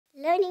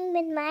playing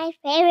with my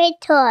favorite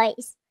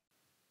toys.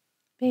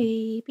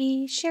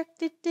 Baby shark,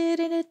 da da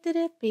da da da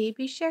da.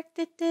 Baby shark,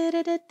 da da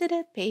da da da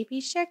da.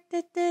 Baby shark,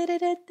 da da da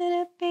da da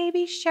da.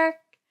 Baby shark.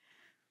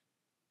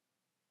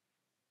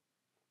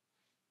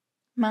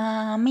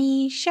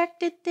 Mommy shark,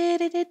 da da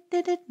da da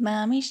da da.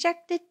 Mommy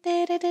shark, da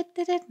da da da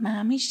da da.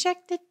 Mommy shark,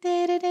 da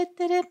da da da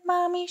da da.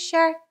 Mommy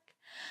shark.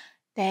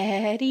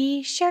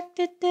 Daddy shark,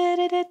 da da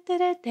da da da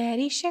da.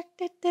 Daddy shark,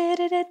 da da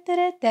da da da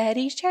da.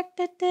 Daddy shark,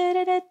 da da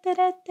da da da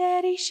da.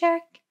 Daddy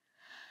shark.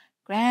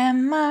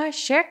 Grandma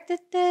shark, da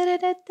da da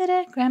da da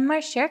da. Grandma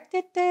shark,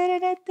 da da da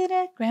da da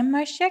da.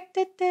 Grandma shark,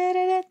 da da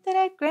da da da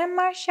da.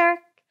 Grandma shark.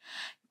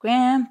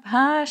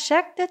 Grandpa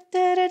shark, da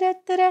da da da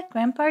da da.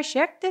 Grandpa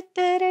shark, da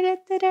da da da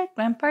da da.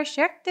 Grandpa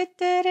shark, da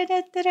da da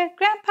da da da.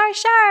 Grandpa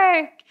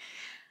shark.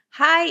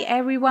 Hi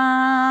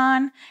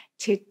everyone.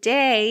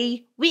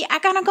 Today we are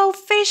gonna go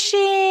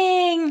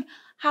fishing.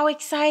 How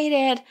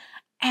excited!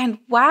 And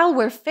while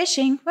we're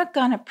fishing, we're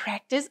gonna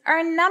practice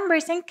our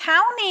numbers and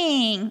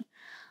counting.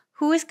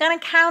 Who is gonna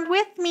count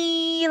with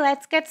me?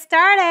 Let's get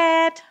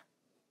started.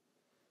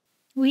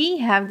 We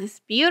have this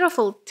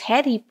beautiful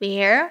teddy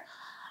bear,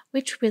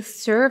 which will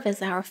serve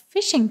as our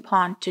fishing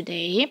pond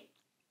today.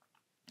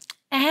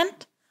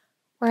 And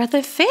where are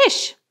the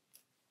fish?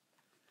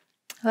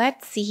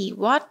 Let's see,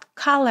 what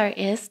color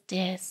is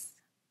this?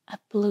 A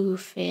blue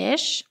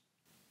fish.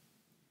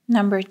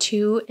 Number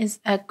 2 is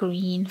a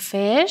green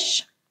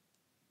fish.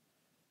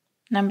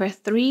 Number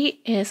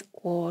 3 is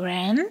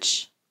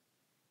orange.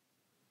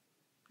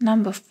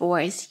 Number 4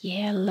 is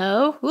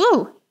yellow.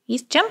 Ooh,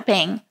 he's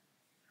jumping.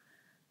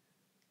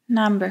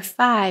 Number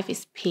 5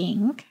 is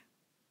pink.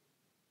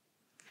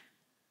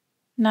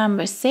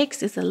 Number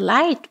 6 is a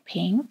light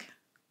pink.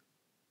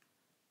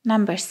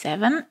 Number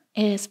 7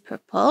 is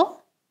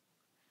purple.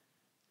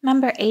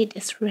 Number 8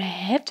 is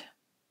red.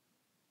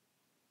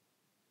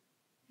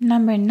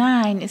 Number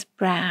 9 is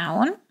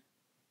brown.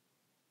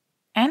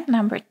 And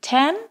number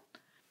 10,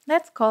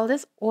 let's call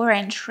this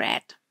orange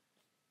red.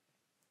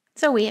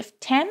 So we have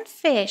 10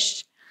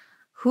 fish.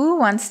 Who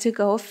wants to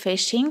go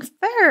fishing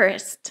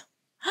first?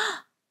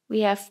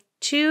 We have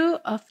 2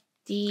 of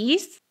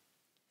these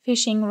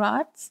fishing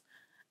rods.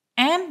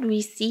 And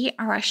we see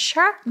our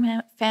shark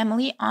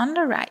family on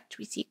the right.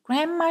 We see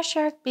Grandma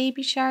Shark,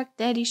 Baby Shark,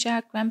 Daddy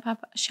Shark, Grandpa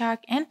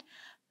Shark, and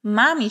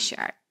Mommy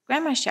Shark.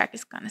 Grandma Shark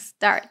is gonna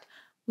start.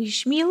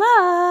 Wish me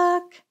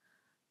luck.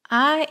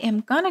 I am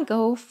gonna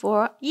go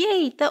for,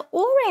 yay, the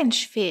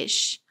orange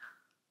fish.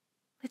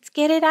 Let's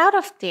get it out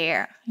of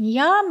there.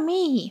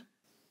 Yummy.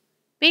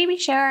 Baby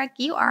Shark,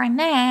 you are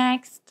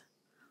next.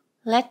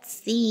 Let's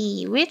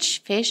see, which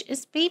fish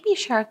is Baby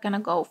Shark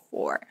gonna go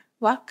for?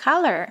 What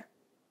color?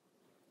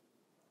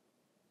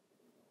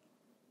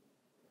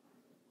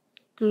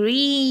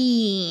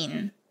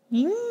 Green.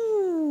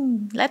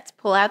 Let's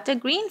pull out the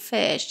green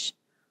fish.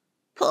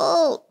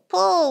 Pull,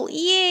 pull,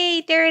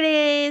 yay, there it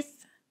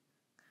is.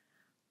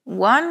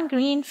 1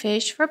 green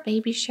fish for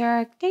Baby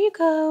Shark. There you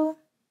go.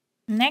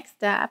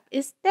 Next up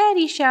is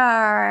Daddy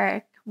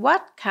Shark.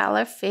 What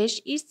color fish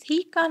is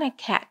he gonna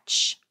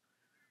catch?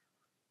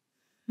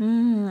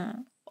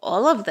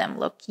 All of them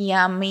look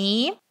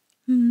yummy.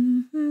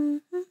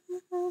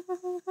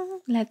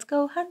 Let's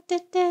go hunt.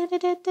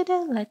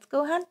 Let's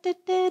go hunt.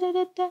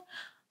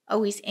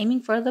 Oh, he's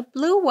aiming for the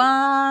blue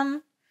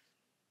one.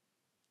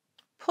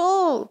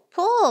 Pull,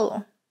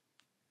 pull.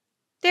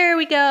 There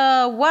we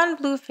go. 1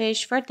 blue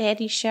fish for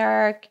Daddy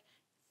Shark.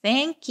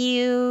 Thank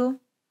you.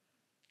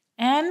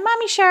 And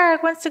Mommy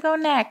Shark wants to go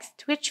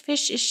next. Which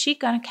fish is she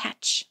gonna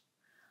catch?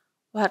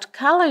 What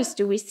colors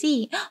do we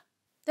see?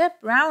 The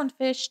brown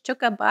fish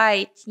took a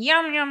bite.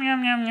 Yum, yum,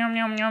 yum, yum, yum,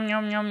 yum, yum,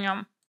 yum, yum,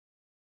 yum.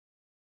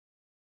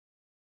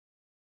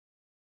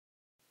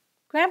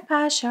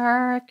 Grandpa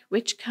Shark,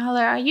 which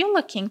color are you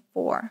looking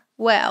for?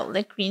 Well,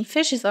 the green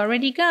fish is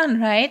already gone,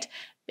 right?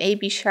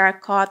 Baby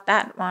Shark caught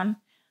that one.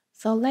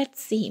 So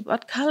let's see,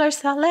 what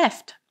colors are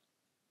left?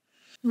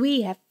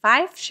 We have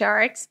 5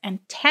 sharks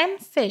and 10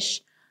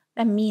 fish.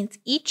 That means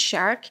each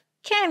shark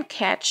can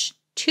catch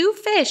 2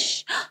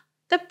 fish.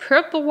 The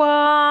purple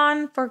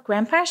one for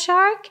Grandpa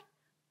Shark?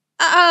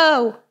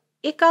 Uh-oh,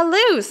 it got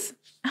loose.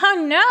 Oh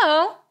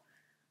no.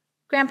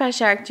 Grandpa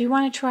Shark, do you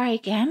want to try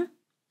again?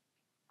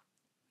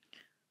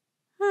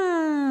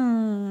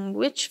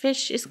 Which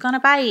fish is gonna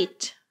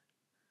bite?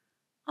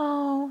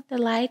 Oh, the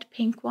light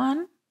pink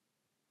one.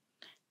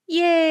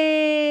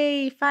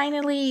 Yay!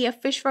 Finally, a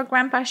fish for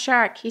Grandpa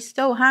Shark. He's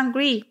so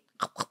hungry.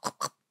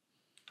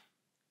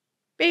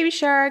 Baby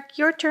Shark,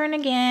 your turn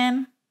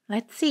again.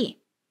 Let's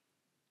see.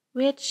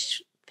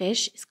 Which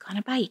fish is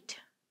gonna bite?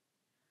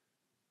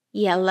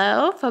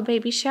 Yellow for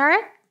Baby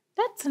Shark.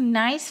 That's a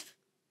nice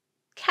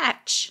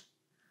catch.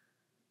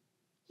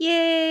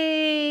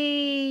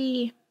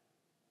 Yay!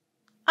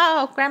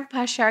 Oh,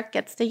 Grandpa Shark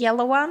gets the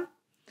yellow one.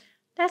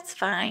 That's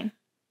fine.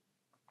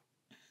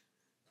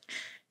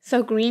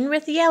 So green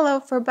with yellow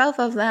for both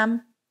of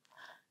them.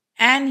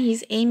 And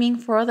he's aiming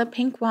for the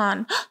pink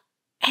one.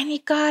 And he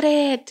got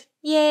it.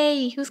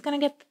 Yay! Who's gonna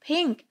get the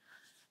pink?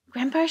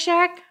 Grandpa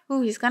Shark?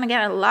 Ooh, he's gonna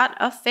get a lot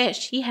of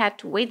fish. He had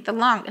to wait the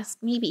longest.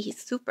 Maybe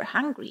he's super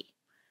hungry.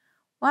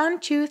 1,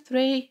 2,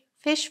 3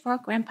 fish for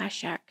Grandpa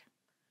Shark.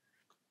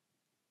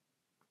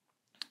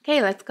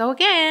 Okay, let's go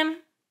again.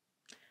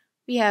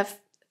 We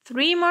have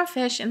 3 more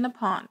fish in the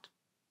pond.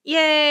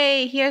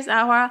 Yay! Here's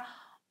our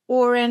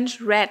orange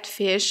red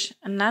fish.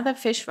 Another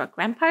fish for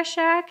Grandpa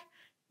Shark.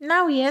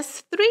 Now he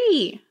has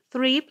 3.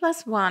 3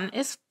 plus 1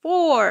 is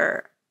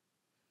 4.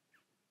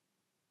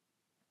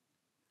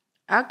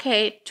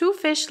 Okay, 2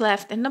 fish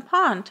left in the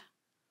pond.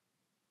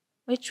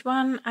 Which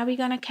one are we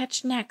gonna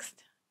catch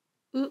next?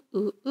 Ooh,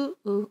 ooh, ooh,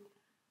 ooh.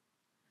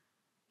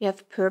 We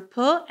have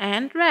purple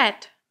and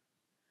red.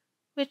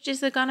 Which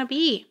is it gonna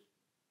be?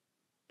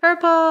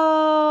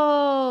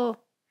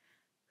 Purple!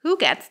 Who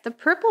gets the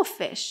purple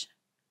fish?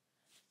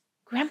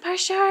 Grandpa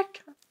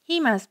Shark? He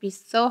must be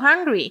so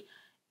hungry.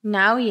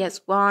 Now he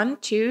has 1,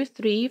 2,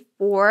 3,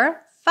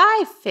 4,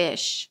 5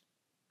 fish.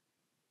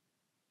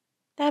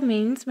 That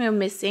means we're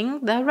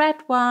missing the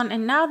red one,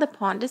 and now the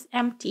pond is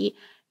empty.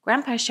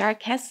 Grandpa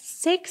Shark has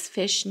 6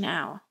 fish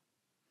now.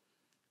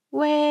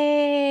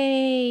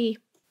 Way!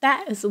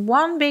 That is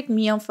one big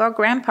meal for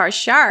Grandpa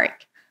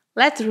Shark.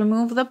 Let's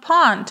remove the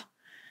pond.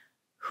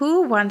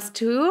 Who wants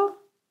to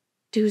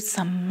do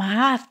some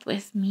math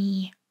with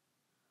me?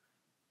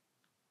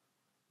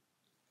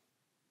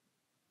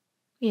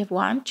 We have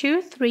 1,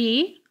 2,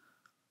 3,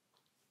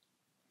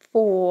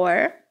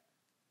 4,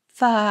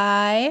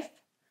 5,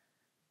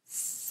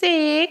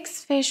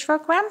 6 fish for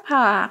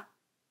Grandpa.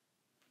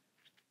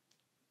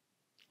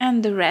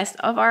 And the rest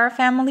of our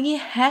family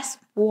has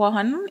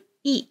 1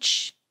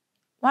 each.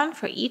 1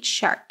 for each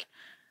shark.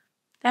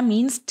 That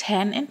means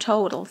 10 in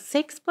total.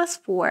 6 plus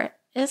 4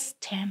 is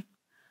 10.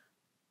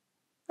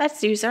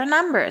 Let's use our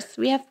numbers.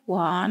 We have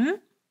 1,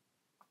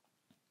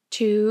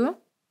 2,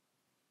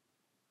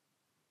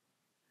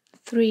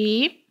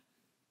 3,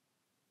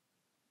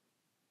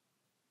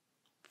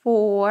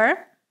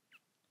 4,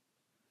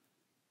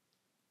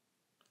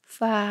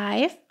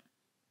 5,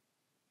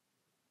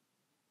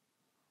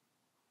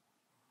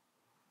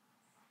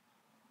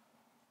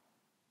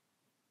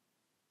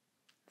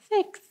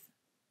 6,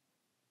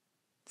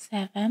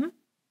 7,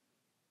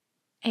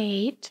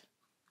 8.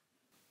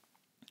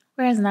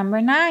 Where's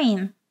number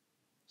 9?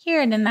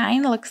 Here the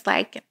 9 looks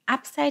like an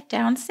upside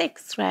down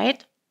 6,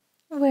 right?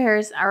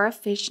 Where's our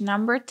fish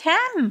number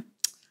 10?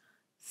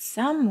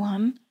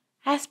 Someone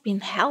has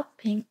been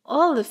helping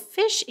all the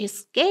fish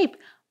escape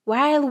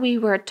while we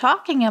were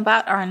talking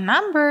about our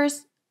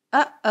numbers.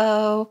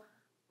 Uh-oh,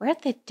 where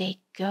did they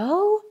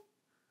go?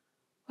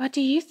 What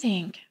do you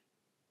think?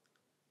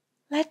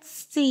 Let's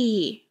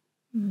see.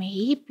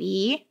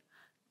 Maybe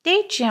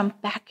they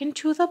jumped back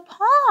into the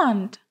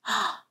pond.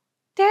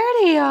 There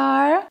they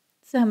are.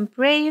 Some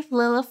brave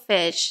little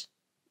fish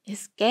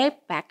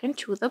escaped back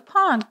into the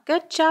pond.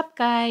 Good job,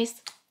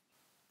 guys.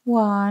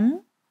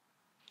 1,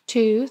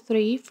 2,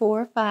 3,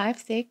 4, 5,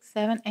 6,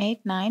 7,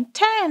 8, 9,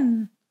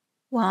 10.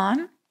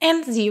 1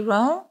 and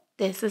 0.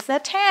 This is a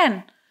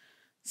 10.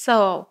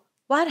 So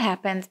what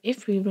happens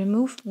if we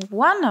remove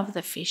one of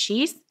the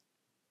fishies?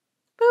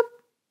 Boop.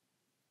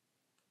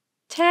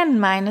 10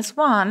 minus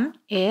 1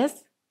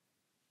 is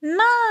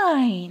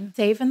 9.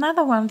 Save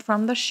another one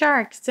from the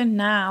shark. So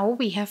now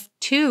we have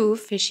 2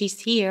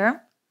 fishies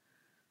here.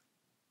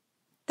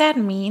 That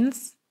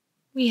means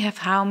we have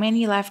how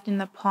many left in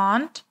the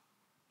pond?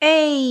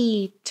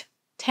 8.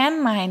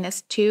 10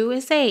 minus 2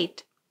 is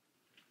 8.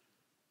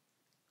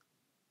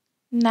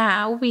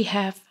 Now we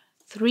have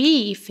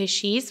 3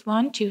 fishies.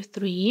 1, 2,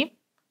 3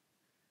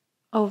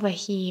 over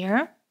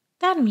here.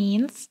 That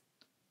means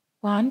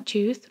 1,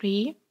 2,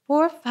 3,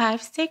 4,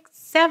 5, 6,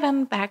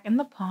 7 back in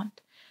the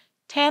pond.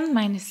 10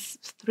 minus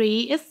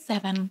 3 is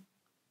 7.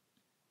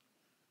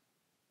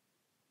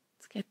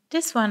 Let's get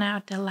this one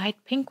out, the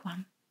light pink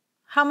one.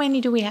 How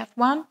many do we have?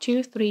 1,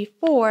 2, 3,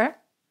 4.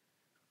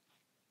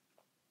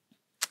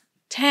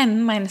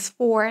 10 minus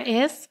 4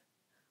 is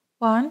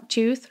 1,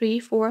 2, 3,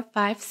 4,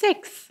 5,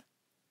 6.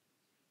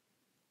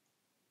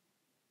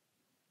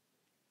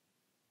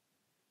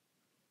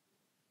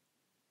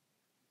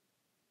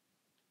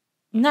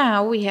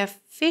 Now we have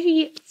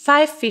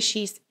 5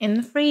 fishies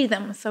in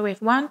freedom. So we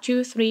have 1,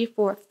 2, 3,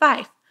 4,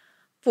 5.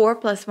 4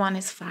 plus 1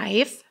 is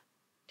 5.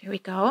 There we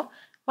go.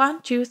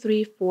 1, 2,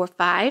 3, 4,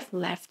 5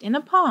 left in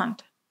a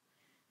pond.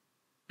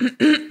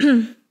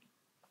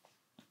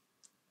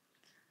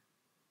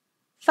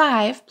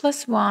 5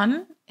 plus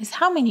 1 is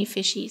how many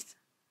fishies?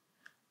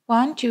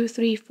 1, 2,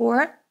 3,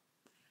 4,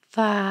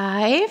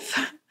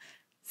 5,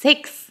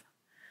 6.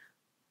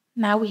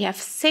 Now we have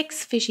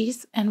 6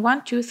 fishies and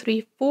 1, 2,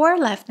 3, 4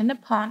 left in the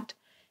pond.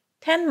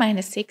 10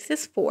 minus 6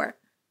 is 4.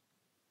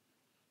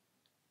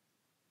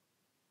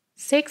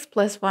 6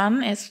 plus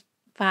 1 is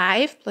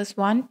 5 plus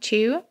 1,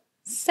 2,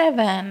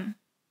 7.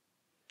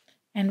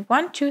 And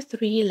 1, 2,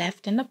 3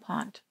 left in the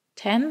pond.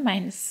 10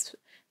 minus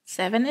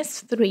 7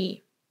 is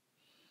 3.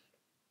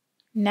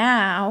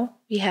 Now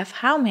we have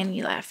how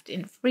many left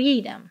in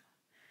freedom?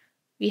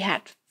 We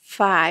had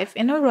 5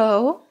 in a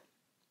row.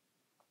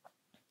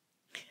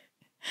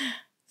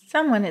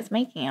 Someone is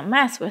making a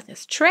mess with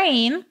his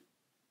train.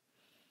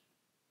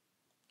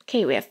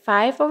 Okay, we have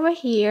 5 over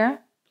here,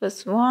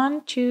 plus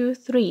 1, 2,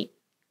 3.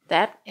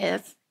 That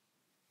is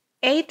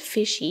 8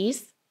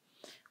 fishies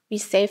we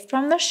saved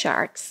from the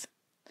sharks.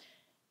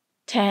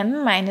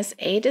 10 minus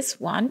 8 is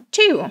 1,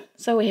 2.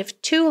 So we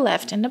have 2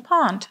 left in the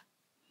pond.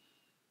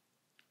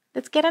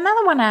 Let's get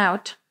another one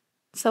out.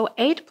 So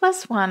 8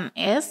 plus 1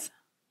 is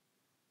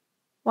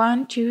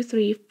 1, 2,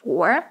 3,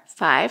 4.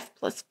 5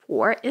 plus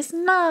 4 is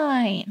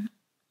 9.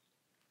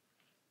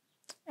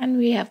 And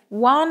we have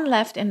 1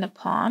 left in the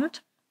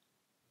pond.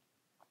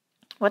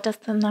 What does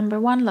the number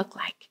 1 look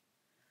like?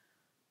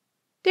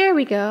 There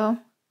we go.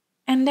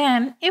 And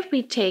then if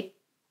we take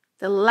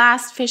the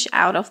last fish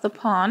out of the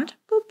pond,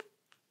 boop,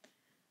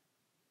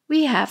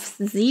 we have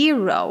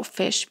 0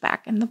 fish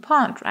back in the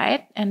pond,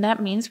 right? And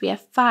that means we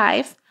have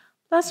 5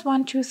 plus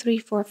 1, 2, 3,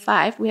 4,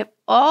 5. We have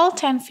all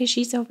 10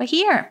 fishies over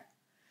here.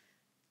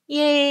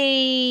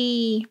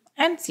 Yay!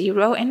 And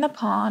 0 in the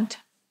pond.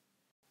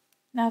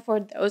 Now for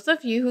those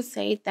of you who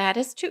say that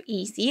is too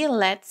easy,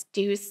 let's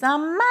do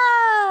some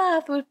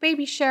math with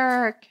Baby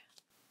Shark.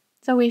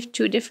 So we have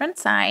 2 different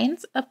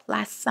signs, a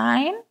plus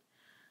sign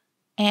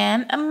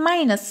and a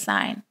minus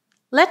sign.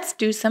 Let's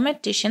do some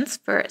additions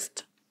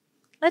first.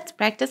 Let's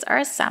practice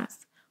our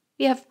sums.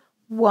 We have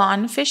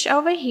 1 fish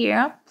over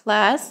here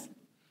plus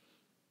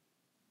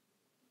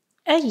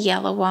a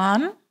yellow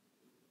one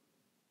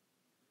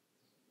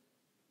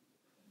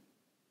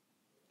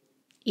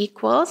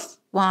equals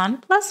 1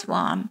 plus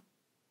 1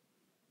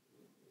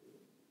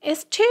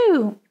 is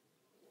 2.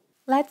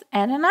 Let's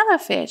add another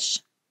fish.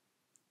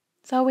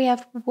 So we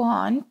have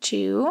 1,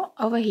 2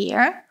 over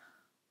here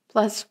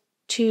plus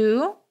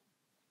 2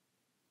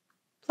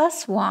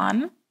 plus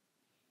 1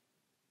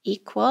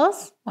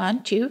 equals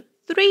 1, 2,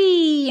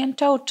 3 in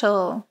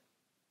total.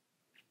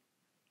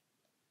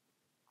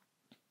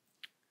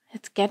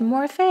 Let's get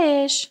more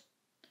fish.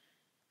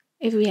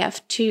 If we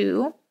have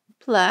 2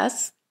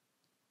 plus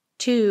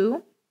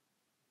 2,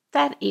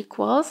 that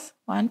equals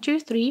 1, 2,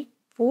 3,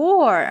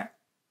 4.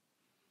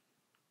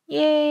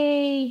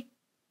 Yay!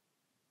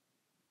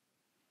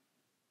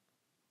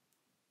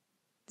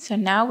 So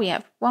now we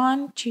have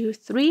 1, 2,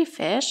 3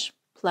 fish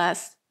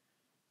plus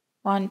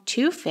 1,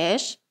 2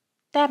 fish.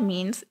 That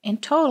means in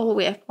total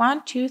we have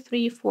 1, 2,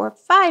 3, 4,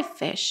 5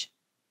 fish.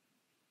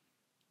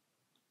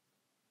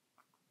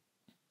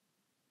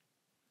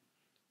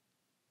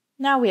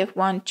 Now we have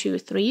 1, 2,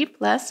 3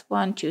 plus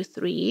 1, 2,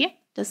 3,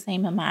 the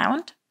same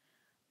amount.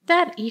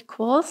 That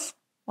equals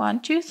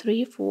 1, 2,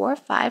 3, 4,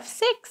 5,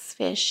 6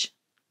 fish.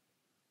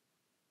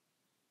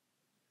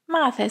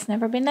 Math has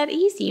never been that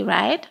easy,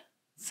 right?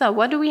 So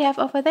what do we have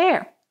over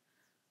there?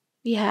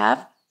 We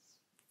have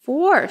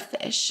 4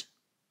 fish.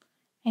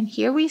 And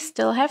here we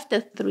still have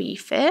the 3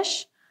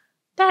 fish.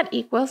 That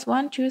equals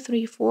 1, 2,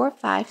 3, 4,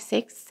 5,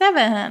 6,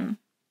 7.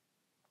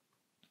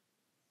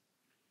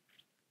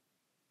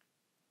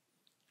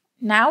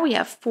 Now we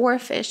have 4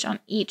 fish on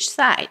each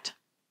side.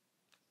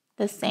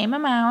 The same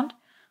amount.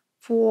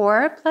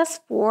 4 plus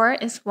 4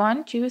 is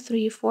 1, 2,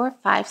 3, 4,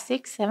 5,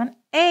 6, 7,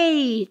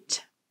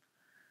 8.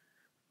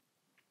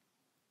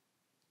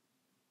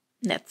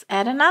 Let's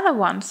add another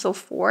one. So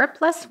 4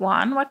 plus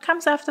 1, what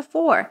comes after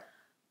 4?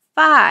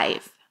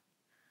 5.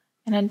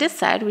 And on this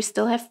side, we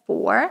still have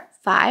 4.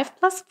 5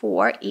 plus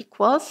 4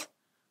 equals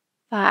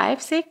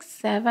 5, 6,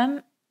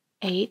 7,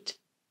 8,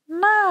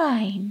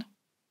 9.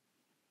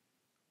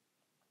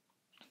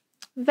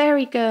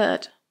 Very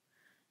good.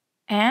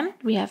 And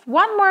we have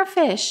one more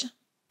fish.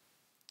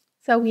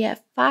 So we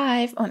have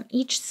 5 on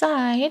each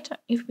side.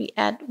 If we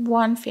add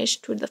 1 fish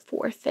to the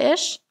 4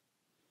 fish,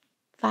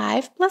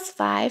 5 plus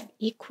 5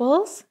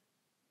 equals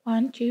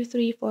 1, 2,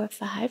 3, 4,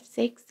 5,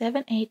 6,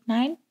 7, 8,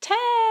 9,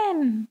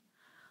 10.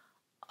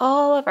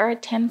 All of our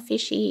 10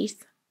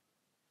 fishies.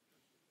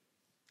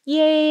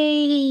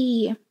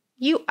 Yay!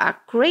 You are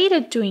great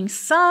at doing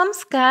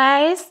sums,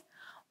 guys.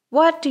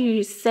 What do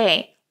you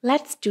say?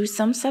 Let's do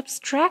some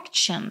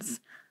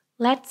subtractions.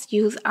 Let's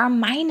use our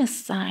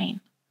minus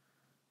sign.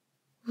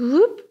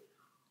 Whoop.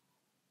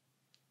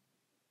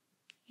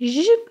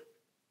 Zip.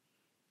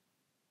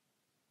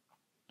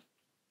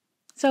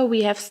 So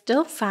we have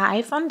still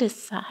 5 on this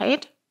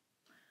side,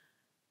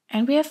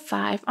 and we have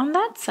 5 on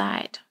that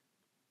side.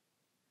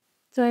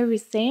 So every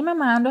same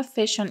amount of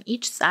fish on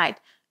each side,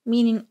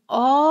 meaning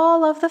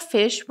all of the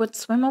fish would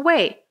swim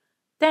away.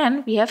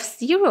 Then we have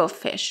 0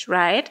 fish,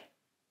 right?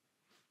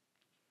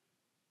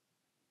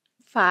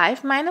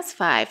 5 minus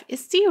 5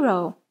 is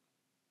 0.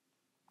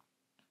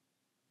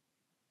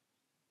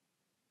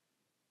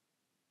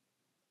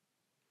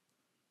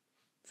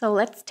 So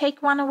let's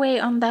take one away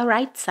on the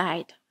right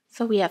side.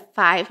 So we have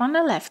 5 on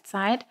the left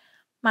side,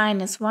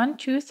 minus 1,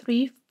 2,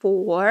 3,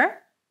 4.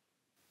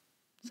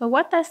 So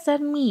what does that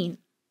mean?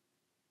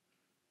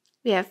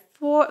 We have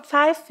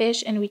 5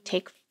 fish and we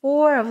take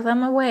 4 of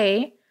them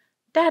away.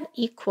 That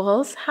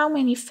equals how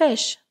many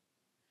fish?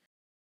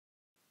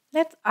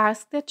 Let's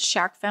ask the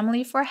shark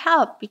family for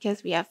help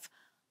because we have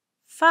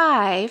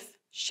 5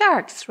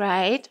 sharks,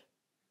 right?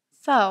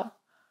 So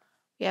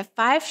We have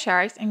 5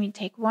 sharks and we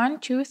take 1,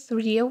 2,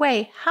 3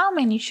 away. How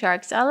many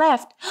sharks are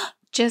left?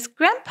 Just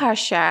Grandpa's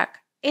shark.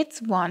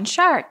 It's 1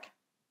 shark.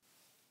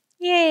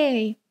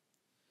 Yay!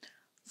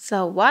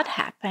 So what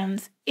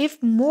happens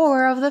if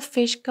more of the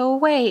fish go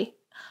away?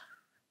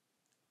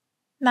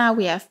 Now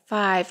we have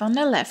 5 on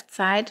the left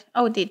side.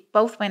 Oh, they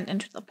both went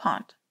into the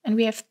pond. And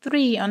we have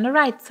 3 on the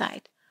right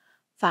side.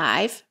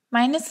 5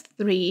 minus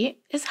 3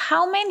 is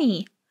how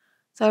many?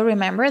 So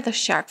remember, the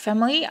shark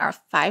family are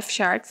 5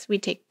 sharks. We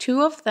take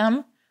 2 of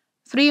them,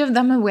 3 of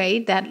them away.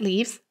 That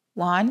leaves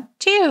 1,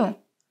 2.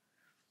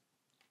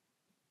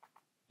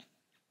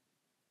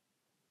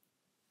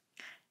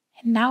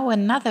 And now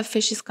another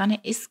fish is going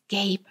to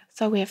escape.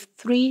 So we have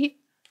 3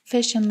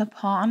 fish in the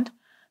pond.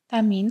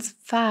 That means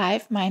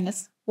 5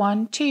 minus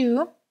 1,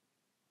 2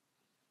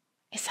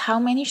 is how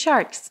many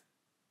sharks?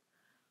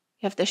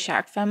 We have the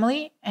shark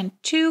family and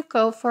 2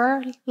 go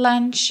for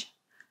lunch.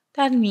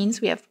 That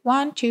means we have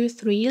 1, 2,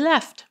 3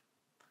 left.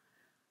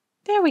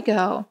 There we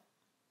go.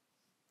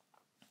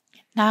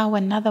 Now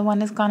another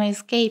one is going to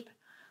escape.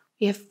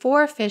 We have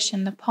 4 fish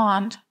in the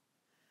pond.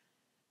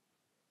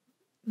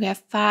 We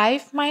have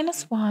 5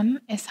 minus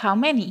 1 is how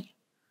many?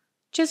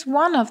 Just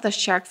one of the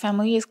shark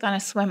family is going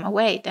to swim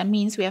away. That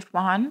means we have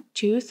 1,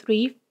 2,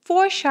 3,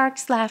 4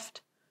 sharks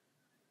left.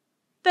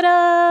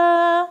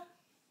 Ta-da!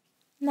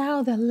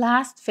 Now the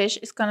last fish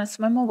is going to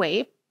swim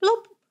away.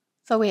 Bloop!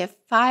 So we have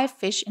 5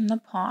 fish in the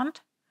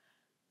pond.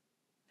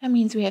 That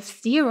means we have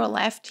 0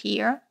 left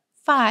here.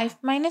 5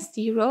 minus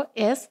 0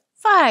 is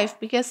 5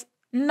 because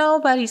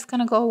nobody's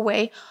going to go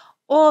away.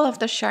 All of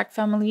the shark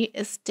family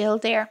is still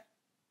there.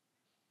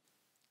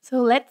 So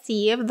let's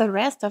see if the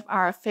rest of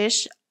our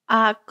fish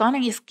are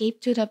going to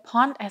escape to the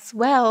pond as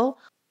well.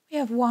 We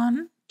have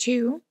 1,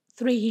 2,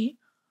 3,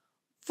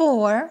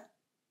 4,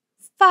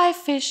 5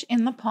 fish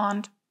in the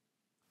pond.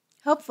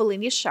 Hopefully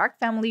the shark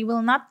family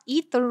will not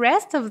eat the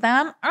rest of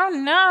them. Oh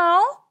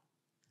no!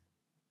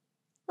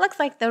 Looks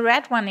like the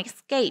red one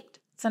escaped.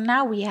 So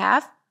now we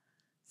have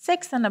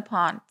 6 in the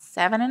pond,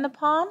 7 in the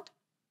pond,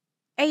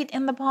 8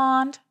 in the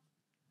pond,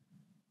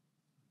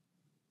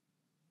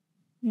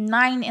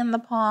 9 in the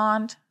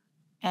pond,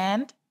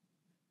 and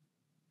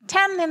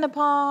 10 in the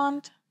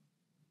pond.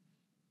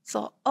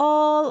 So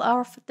all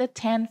of the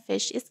 10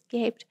 fish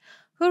escaped.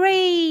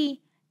 Hooray!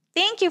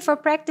 Thank you for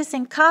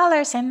practicing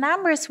colors and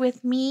numbers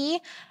with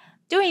me.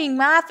 Doing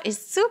math is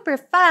super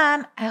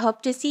fun. I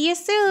hope to see you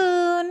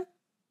soon.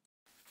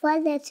 For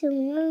the to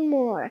learn more.